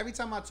 Every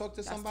time I talk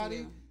to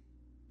somebody,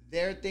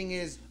 their thing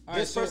is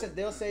person.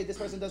 They'll say this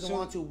person doesn't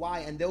want to. Why?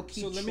 And they'll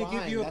keep trying. Let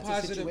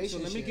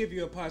me give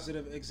you a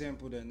positive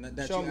example then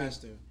that you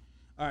asked her.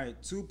 All right,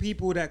 two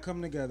people that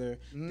come together,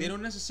 they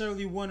don't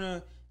necessarily want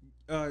to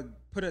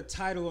put a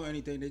title or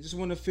anything. They just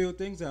want to feel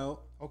things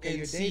out. Okay,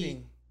 you're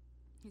dating.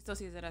 He still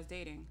sees it as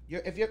dating.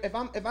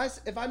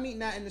 If I meet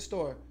Nat in the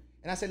store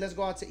and I say let's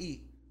go out to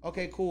eat.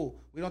 Okay,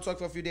 cool. We don't talk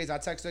for a few days. I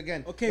text her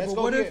again. Okay, let's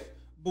but go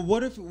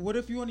what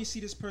if you only see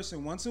this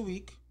person once a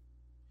week?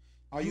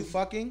 Are you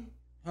fucking?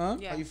 Huh?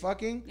 Yeah. Are you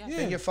fucking? Yeah.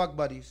 Then you're fuck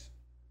buddies.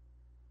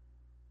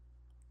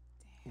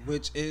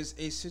 Which is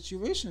a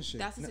situationship.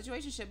 That's a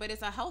situationship, but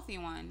it's a healthy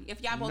one.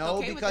 If y'all both No,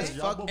 okay because with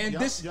it. fuck. And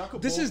this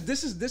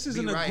is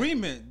an right.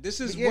 agreement. This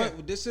is Yeah.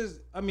 what this is.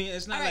 I mean,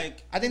 it's not All right.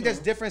 like I think there's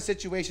different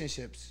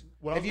situationships.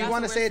 Well, if you that's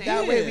want to what say we're it that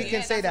saying. way, we Yeah. can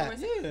Yeah, say that's that.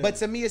 what we're saying. But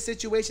to me, a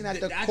situation at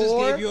the I core.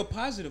 just gave you a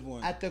positive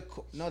one.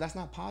 No, that's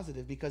not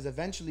positive because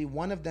eventually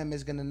one of them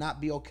is gonna not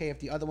be okay if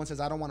the other one says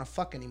I don't want to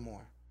fuck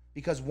anymore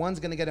because one's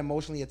gonna get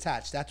emotionally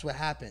attached. That's what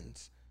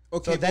happens.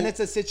 Okay, So then but- it's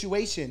a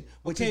situation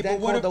which Okay, is then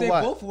but what if called they the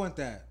what? both want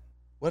that?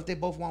 What if they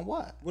both want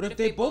what? What if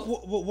they both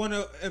want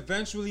to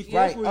eventually fall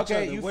Right. for each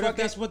Okay. other? You What fucking, if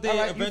that's what they all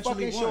right,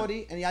 eventually you fucking want?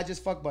 shorty, and y'all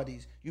just fuck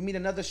buddies. You meet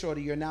another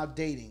shorty, you're now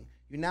dating.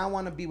 You now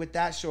want to be with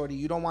that shorty.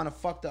 You don't want to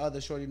fuck the other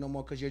shorty no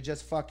more because you're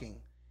just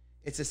fucking.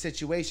 It's a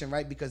situation,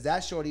 right? Because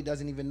that shorty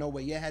doesn't even know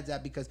where your head's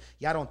at because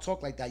y'all don't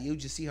talk like that. You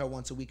just see her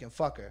once a week and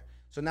fuck her.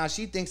 So now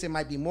she thinks it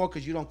might be more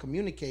because you don't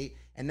communicate,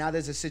 and now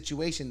there's a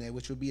situation there,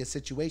 which would be a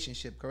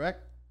situationship,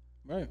 correct?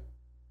 Right.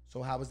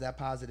 So how is that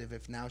positive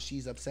if now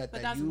she's upset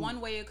But that that's you...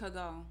 one way it could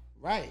go.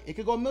 Right. It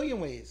could go a million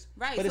ways.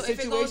 Right, But so a if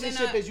it goes in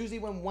situationship a- is usually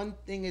when one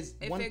thing is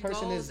If one it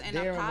person goes is in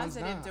there a and one's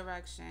positive not.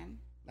 direction.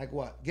 Like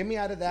what? Get me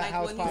out of that Like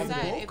house what he positive.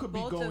 said. Both if could be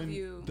both of going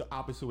you- the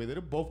opposite way. They're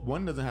both,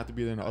 one doesn't have to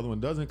be there and the other one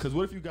doesn't. Because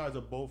what if you guys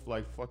are both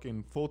like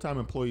fucking full-time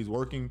employees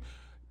working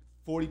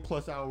 40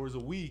 plus hours a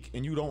week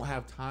and you don't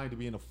have time to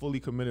be in a fully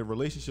committed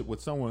relationship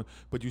with someone,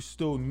 but you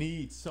still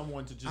need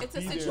someone to just It's a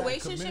be there and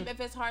situationship commit. if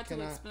it's hard to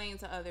Can I- explain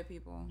to other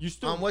people. You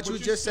still, On what but you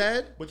just still-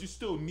 said? but you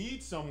still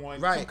need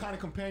someone, Right. some kind of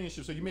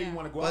companionship. So you maybe Yeah.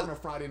 want to go But- out on a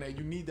Friday night.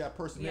 You need that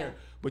person Yeah. there,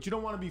 but you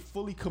don't want to be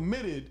fully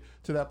committed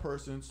to that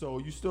person. So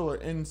you still are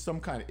in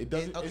some kind of. It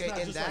doesn't. Okay, it's not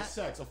in just like that-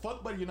 sex. A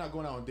fuck buddy, you're not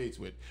going out on dates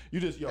with. You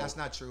just That's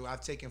not true.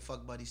 I've taken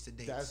fuck buddies to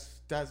dates.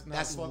 That's not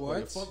That's fuck what?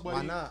 buddy. A fuck buddy.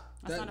 Why not?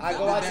 That's not a I fuck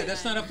go out buddy to-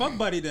 That's then. not a fuck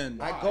buddy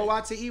then. I go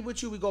out to eat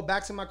with you. We go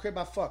back to my crib.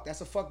 I fuck.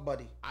 That's a fuck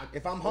buddy.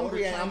 If I'm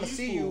hungry and I'm gonna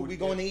see you, we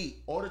going to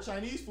eat. Order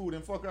Chinese food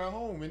and fuck at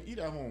home and eat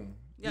at home.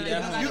 Yeah, You like, you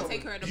have- gotta you-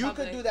 take her to You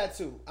public. could do that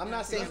too. I'm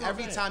not saying That's what I'm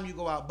every saying. time you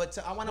go out, but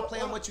I want to play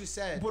on what you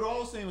said. But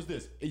all I'm saying was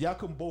this: y'all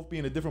can both be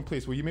in a different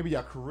place where you maybe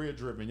y'all career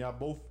driven. Y'all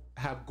both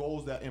have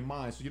goals that in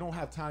mind, so you don't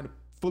have time to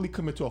fully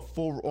commit to a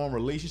full-on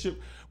relationship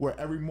where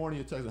every morning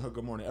you're texting her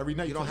good morning, every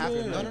night You don't text have her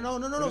to. good No, night. no. You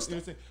know what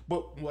I'm saying?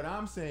 But what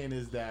I'm saying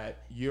is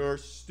that you're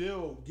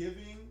still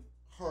giving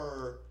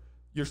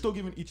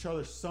each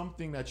other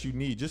something that you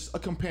need, just a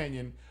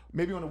companion,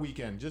 maybe on a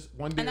weekend, just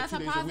one day And or that's 2 a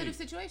days a positive week.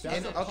 situation.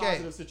 That's And- a okay.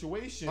 positive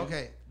situation.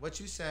 Okay, what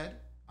you said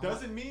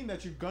Doesn't mean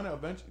that you're gonna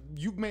eventually.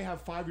 You may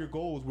have 5-year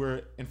goals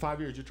where in 5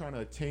 years you're trying to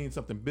attain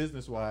something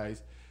business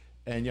wise,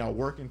 and y'all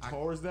working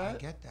towards that. I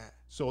get that.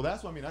 So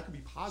that's what I mean. That could be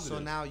positive.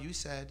 So now you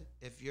said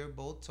if you're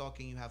both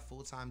talking, you have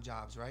full-time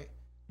jobs, right?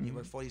 You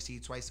work 40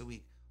 hours twice a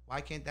week. Why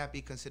can't that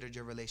be considered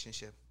your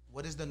relationship?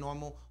 What is the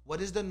normal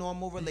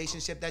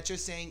relationship that you're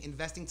saying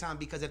investing time?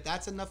 Because if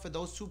that's enough for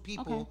those two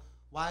people, Okay.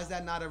 why is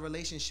that not a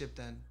relationship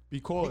then?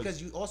 because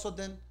you also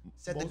then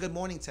said the most- good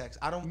morning text.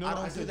 I don't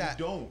I do said that.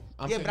 You don't.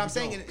 Yeah, but I'm you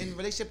saying don't. in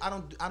relationship, I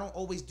don't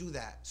always do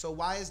that. So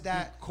why is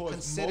that Because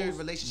considered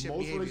relationship most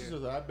behavior?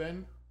 relationships that I've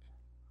been,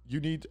 you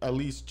need at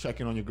least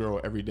checking on your girl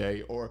every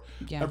day or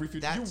Yeah. every few.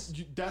 That's-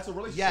 That's a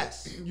relationship.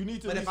 Yes. You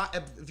need to. But at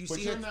least, if you but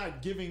see you're her,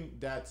 not giving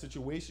that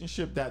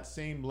situationship that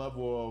same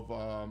level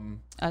of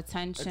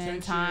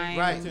Attention, time,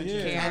 Right. attention.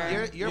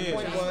 care. and your Yeah.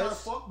 point That's not a was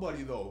fuck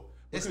buddy though.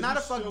 it's because not you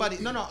a fuck still- buddy.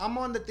 No, I'm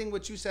on the thing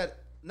what you said.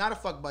 Not a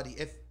fuck buddy.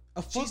 If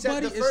A she fuck said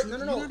buddy the first, is no,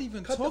 you're not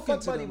even cut the talking fuck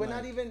to buddy. them, We're like-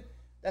 not even.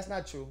 That's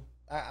not true.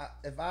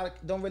 If I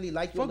don't really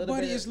like you a Fuck little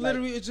buddy bit, is like-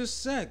 literally it's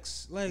just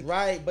sex. Like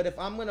right. But if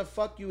I'm gonna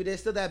fuck you,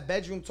 there's still that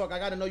bedroom talk. I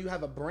gotta know you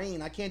have a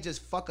brain. I can't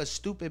just fuck a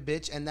stupid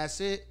bitch and that's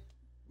it.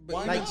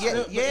 but Like even yeah,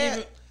 still- but yeah.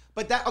 even-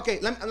 But that okay.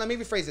 Let me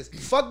rephrase this.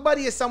 Fuck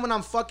buddy is someone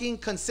I'm fucking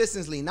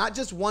consistently, not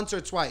just once or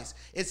twice.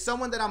 It's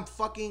someone that I'm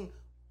fucking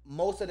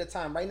most of the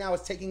time. Right now,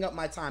 it's taking up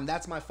my time.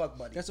 That's my fuck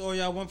buddy. that's all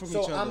y'all want from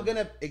So each other. I'm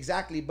gonna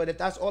exactly. But if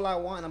that's all I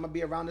want, and I'm gonna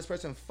be around this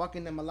person,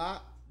 fucking them a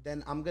lot,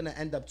 then I'm gonna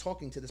end up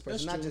talking to this person,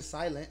 That's not true. just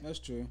silent. That's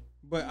true.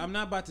 But I'm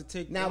not about to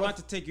take. Now, I'm if- about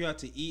to take you out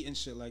to eat and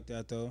shit like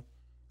that though.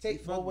 Take,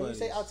 fuck but when you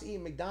say buddies. out to eat,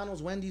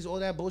 McDonald's, Wendy's, all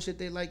that bullshit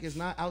they like is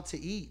not out to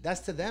eat. That's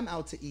to them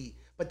out to eat.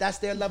 But that's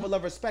their level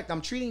of respect.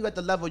 I'm treating you at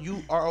the level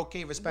you are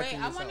okay respecting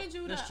Wait, I yourself. wanted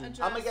you to That's true.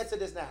 address. I'm gonna get to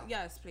this now.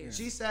 Yes, please.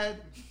 She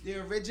said the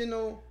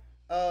original,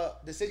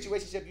 the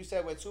situationship you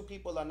said where two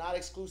people are not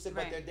exclusive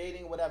but Right. they're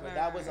dating, whatever. Right,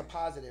 that right, was a right.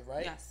 positive,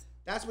 right? Yes.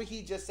 That's what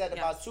he just said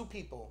about Yes. two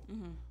people.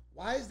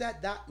 Why is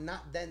that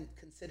not then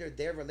considered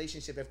their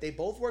relationship? If they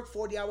both work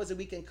 40 hours a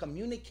week and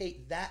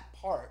communicate that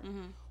part,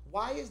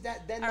 Why is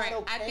that then All not right,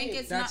 okay? I think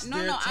it's That's not.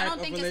 No, their no, I type don't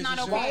of think it's not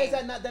okay. relationship. Why is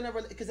that not then a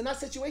because it's not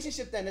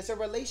situationship then? It's a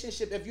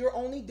relationship. If you're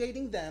only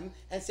dating them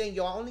and saying,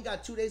 yo, I only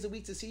got 2 days a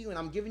week to see you and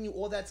I'm giving you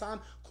all that time,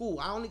 cool.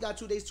 I only got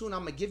 2 days too and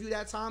I'm going to give you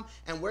that time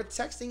and we're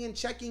texting and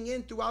checking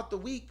in throughout the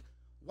week.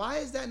 Why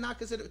is that not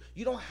considered?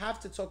 You don't have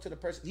to talk to the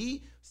person.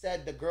 He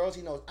said the girls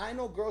he knows. I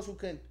know girls who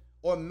can,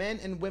 or men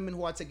and women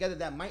who are together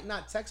that might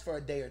not text for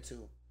a day or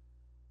two.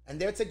 And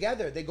they're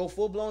together. They go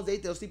full-blown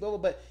date. They'll sleep over.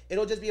 But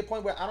it'll just be a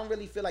point where I don't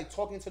really feel like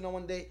talking to no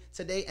one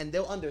today. And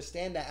they'll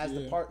understand that as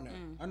the partner.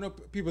 I know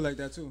people like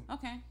that too.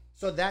 Okay.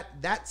 So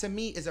that to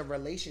me is a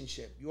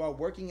relationship. You are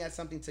working at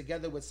something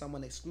together with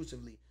someone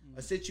exclusively.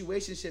 A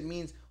situationship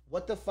means,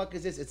 what the fuck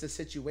is this? It's a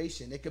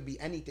situation. It could be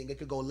anything. It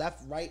could go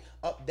left, right,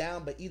 up,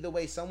 down. But either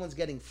way, someone's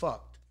getting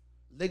fucked.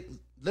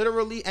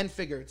 Literally and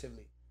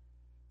figuratively.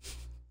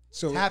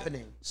 So it's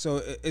happening.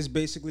 So it's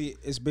basically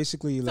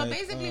like. So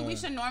basically, we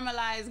should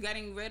normalize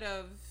getting rid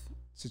of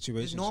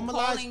Situation.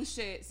 calling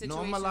shit situationships.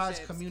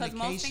 Normalize communication. Because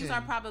most things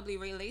are probably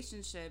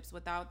relationships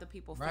without the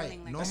people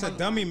feeling like That's a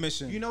dummy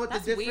mission. You know what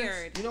That's the difference?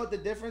 weird. You know what the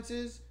difference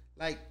is?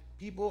 Like,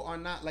 people are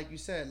not, like you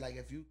said, like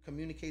if you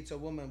communicate to a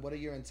woman, what are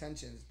your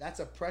intentions? That's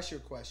a pressure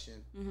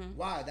question.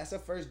 Why? That's a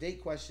first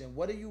date question.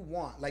 What do you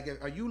want? Like,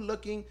 are you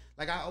looking,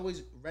 like I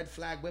always red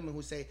flag women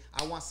who say,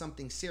 I want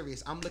something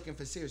serious. I'm looking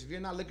for serious. If you're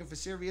not looking for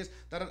serious,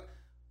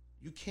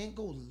 you can't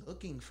go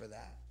looking for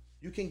that.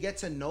 You can get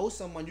to know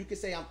someone. You can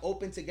say, I'm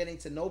open to getting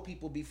to know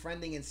people,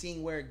 befriending and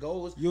seeing where it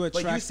goes. You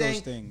attract but you saying,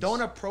 those things.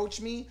 Don't approach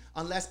me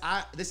unless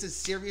this is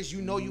serious.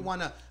 You know you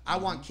wanna, I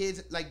want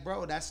kids. Like,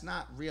 bro, that's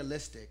not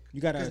realistic.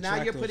 You gotta Because now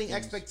attract you're those putting things.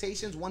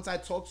 expectations once I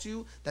talk to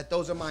you that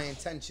those are my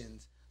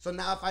intentions. So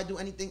now if I do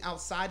anything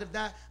outside of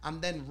that, I'm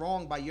then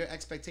wrong by your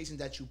expectations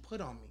that you put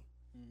on me.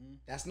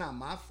 That's not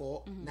my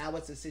fault. Now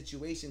it's a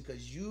situation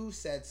because you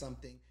said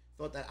something,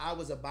 thought that I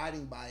was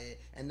abiding by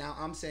it, and now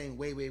I'm saying,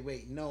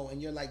 wait, no. And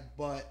you're like,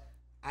 but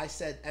I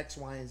said X,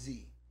 Y, and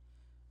Z.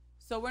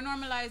 So we're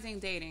normalizing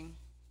dating.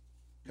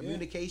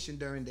 Communication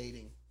during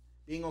dating.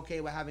 Being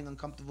okay with having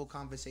uncomfortable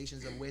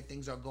conversations of where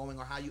things are going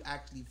or how you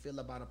actually feel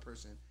about a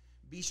person.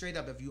 Be straight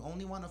up. If you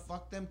only want to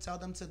fuck them, tell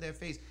them to their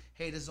face,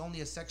 hey, this is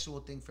only a sexual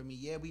thing for me.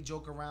 Yeah, we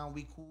joke around,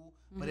 we cool,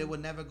 but it will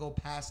never go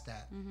past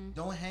that.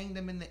 Don't hang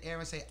them in the air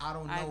and say, I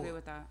don't know. I agree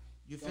with that.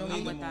 You feel I'm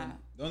me? with that.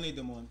 Don't lead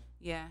them on.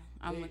 Yeah,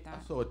 I'm with that.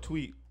 I saw a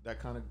tweet that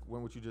kind of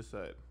went what you just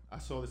said. I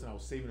saw this and I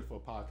was saving it for a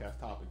podcast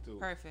topic too.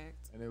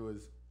 Perfect. And it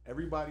was,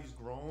 everybody's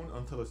grown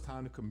until it's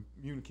time to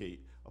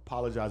communicate,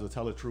 apologize, or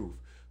tell the truth.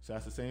 So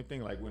that's the same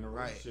thing. Like when a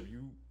relationship,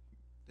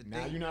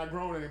 you're not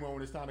grown anymore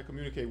when it's time to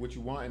communicate what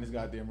you want in this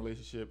goddamn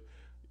relationship,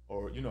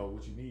 or you know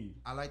what you need.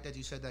 I like that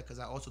you said that because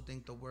I also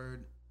think the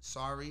word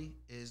sorry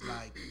is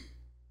like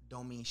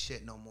don't mean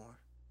shit no more.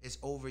 It's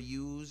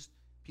overused.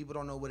 People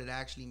don't know what it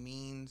actually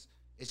means.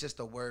 It's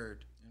just a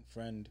word. And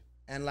friend.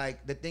 And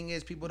like the thing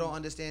is, people don't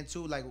understand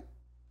too. Like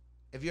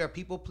if you're a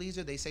people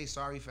pleaser, they say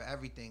sorry for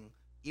everything,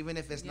 even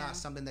if it's not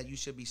something that you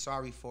should be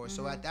sorry for.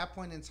 So at that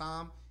point in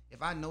time,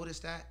 if I notice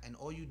that and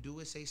all you do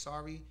is say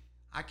sorry,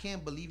 I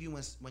can't believe you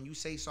when you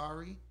say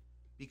sorry,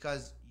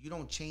 because you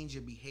don't change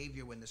your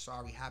behavior when the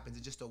sorry happens.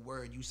 It's just a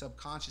word. You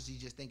subconsciously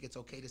just think it's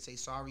okay to say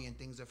sorry and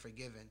things are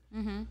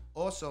forgiven.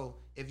 Also,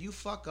 if you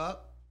fuck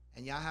up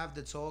and y'all have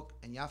the talk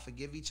and y'all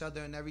forgive each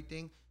other and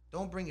everything,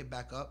 don't bring it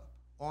back up.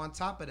 Or on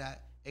top of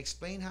that,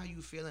 explain how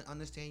you feel and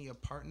understand your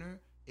partner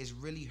is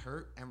really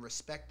hurt and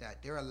respect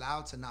that. They're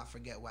allowed to not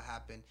forget what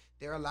happened.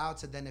 They're allowed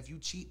to then, if you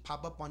cheat,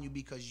 pop up on you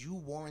because you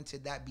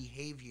warranted that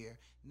behavior.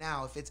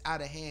 Now, if it's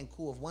out of hand,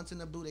 cool. If once in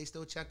the blue, they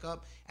still check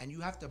up and you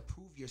have to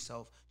prove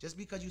yourself. Just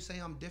because you say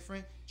I'm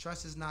different,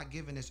 trust is not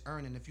given, it's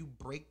earned. And if you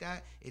break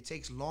that, it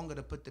takes longer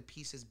to put the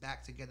pieces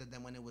back together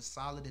than when it was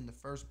solid in the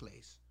first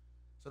place.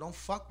 So don't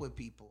fuck with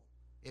people.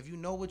 If you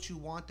know what you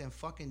want, then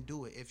fucking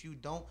do it. If you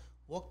don't,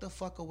 walk the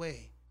fuck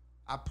away.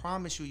 I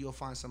promise you'll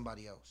find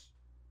somebody else.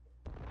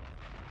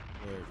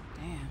 Word.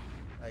 Damn.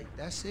 Like,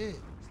 that's it.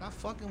 Stop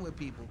fucking with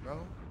people, bro.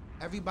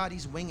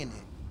 Everybody's winging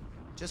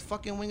it. Just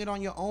fucking wing it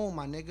on your own,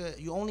 my nigga.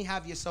 You only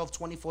have yourself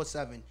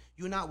 24/7.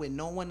 You're not with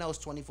no one else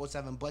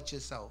 24/7 but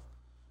yourself.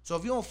 So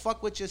if you don't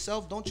fuck with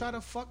yourself, don't try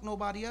to fuck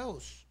nobody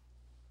else.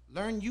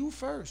 Learn you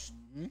first.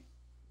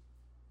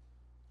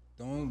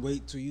 Don't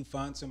wait till you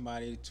find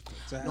somebody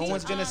to have No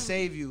one's gonna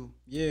save you.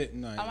 Yeah,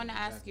 no. I want to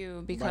ask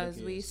you, because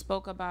we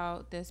spoke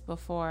about this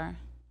before,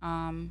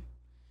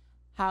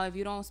 how if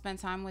you don't spend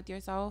time with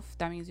yourself,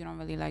 that means you don't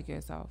really like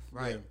yourself.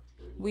 Right.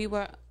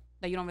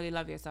 That you don't really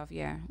love yourself,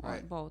 or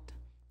Right. both.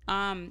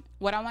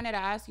 What I wanted to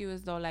ask you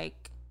is though,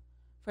 like,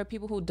 for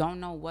people who don't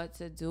know what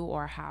to do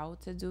or how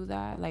to do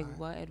that, like,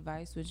 what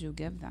advice would you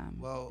give them?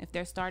 Well, if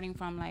they're starting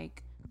from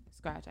like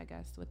scratch, I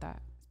guess, with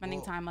that,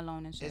 spending time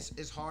alone and shit.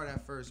 It's hard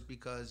at first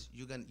because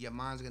your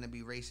mind's gonna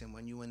be racing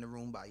when you in the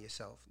room by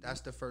yourself.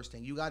 That's the first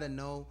thing. You gotta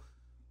know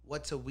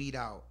what to weed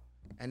out.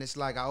 And it's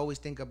like I always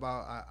think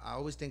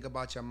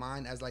about your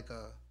mind as like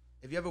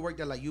if you ever worked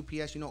at like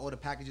UPS, you know all the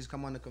packages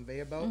come on the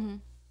conveyor belt.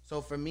 So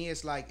for me,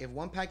 it's like if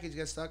one package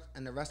gets stuck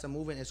and the rest are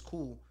moving, it's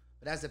cool.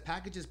 But as the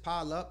packages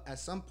pile up, at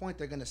some point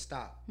they're gonna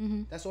stop.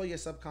 That's all your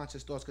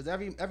subconscious thoughts. Because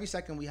every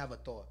second we have a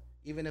thought,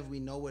 even if we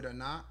know it or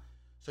not.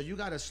 So you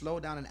gotta slow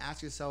down and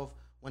ask yourself,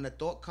 when a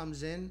thought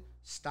comes in,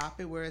 stop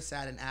it where it's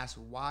at and ask,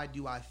 why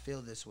do I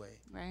feel this way?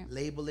 Right.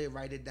 Label it,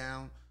 write it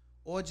down,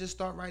 or just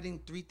start writing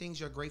 3 things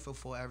you're grateful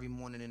for every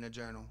morning in a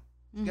journal.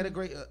 Get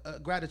a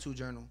gratitude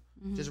journal.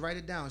 Just write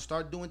it down.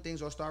 Start doing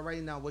things, or start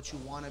writing down what you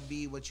want to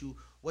be, what you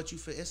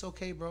feel. It's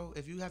okay, bro.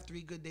 If you have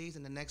 3 good days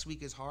and the next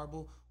week is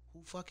horrible,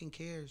 who fucking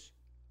cares?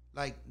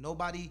 Like,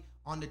 nobody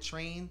on the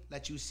train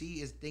that you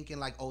see is thinking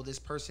like, oh, this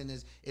person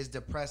is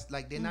depressed.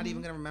 Like, they're not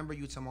even gonna remember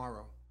you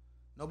tomorrow.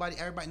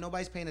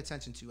 Nobody's paying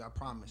attention to you, I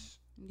promise.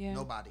 Yeah.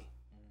 Nobody.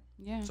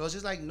 Yeah. So it's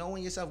just like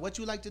knowing yourself, what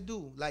you like to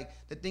do. Like,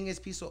 the thing is,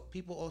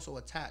 people also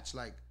attach.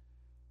 Like,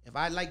 if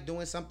I like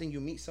doing something,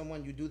 you meet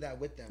someone, you do that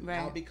with them.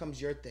 Right. Now it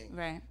becomes your thing.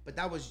 Right. But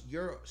that was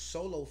your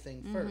solo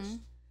thing first.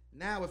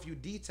 Now, if you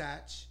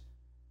detach,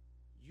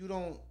 you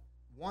don't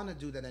want to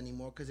do that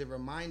anymore because it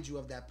reminds you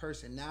of that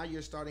person. Now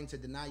you're starting to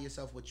deny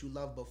yourself what you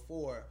loved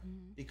before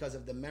because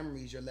of the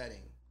memories you're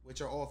letting,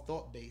 which are all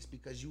thought-based,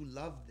 because you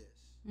love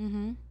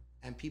this.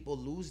 And people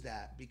lose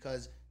that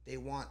because they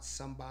want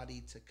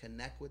somebody to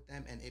connect with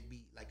them and it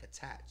be like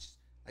attached.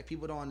 Like,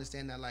 people don't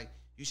understand that, like,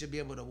 you should be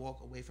able to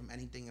walk away from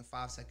anything in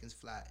 5 seconds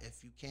flat.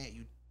 If you can't,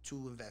 you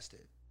too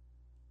invested.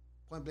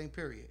 Point blank,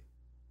 period.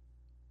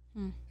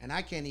 And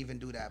I can't even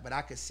do that, but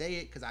I could say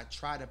it because I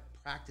try to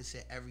practice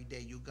it every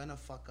day. You're gonna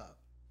fuck up.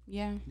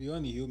 Yeah. You're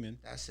only human.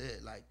 That's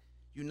it. Like,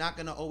 you're not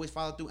gonna always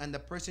follow through. And the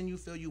person you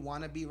feel you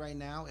want to be right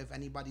now, if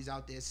anybody's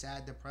out there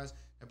sad, depressed,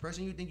 the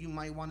person you think you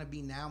might want to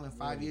be now in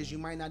 5 years, you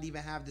might not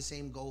even have the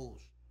same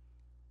goals.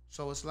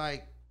 So it's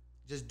like,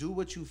 just do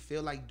what you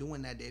feel like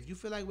doing that day. If you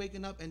feel like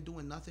waking up and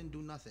doing nothing,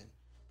 do nothing.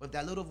 But if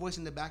that little voice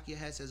in the back of your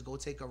head says, go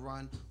take a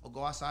run or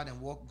go outside and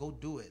walk, go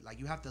do it. Like,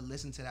 you have to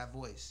listen to that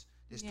voice.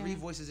 There's 3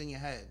 voices in your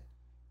head.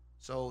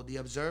 So the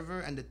observer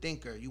and the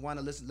thinker, you want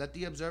to listen. Let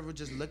the observer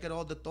just look at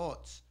all the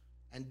thoughts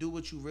and do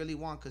what you really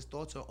want, because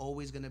thoughts are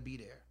always going to be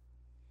there.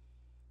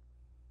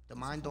 The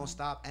mind don't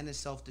stop, and it's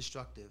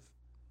self-destructive.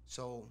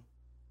 So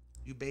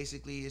you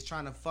basically, it's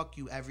trying to fuck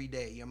you every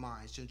day, your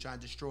mind. It's just trying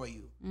to destroy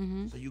you.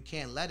 So you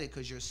can't let it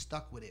because you're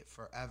stuck with it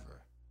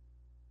forever.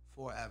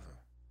 Forever.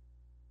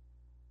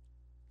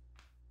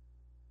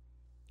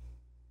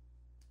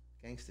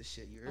 Gangsta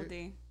shit, you heard?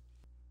 OD.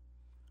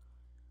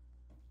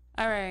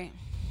 All right.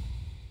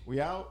 We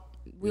out?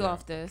 We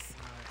off this.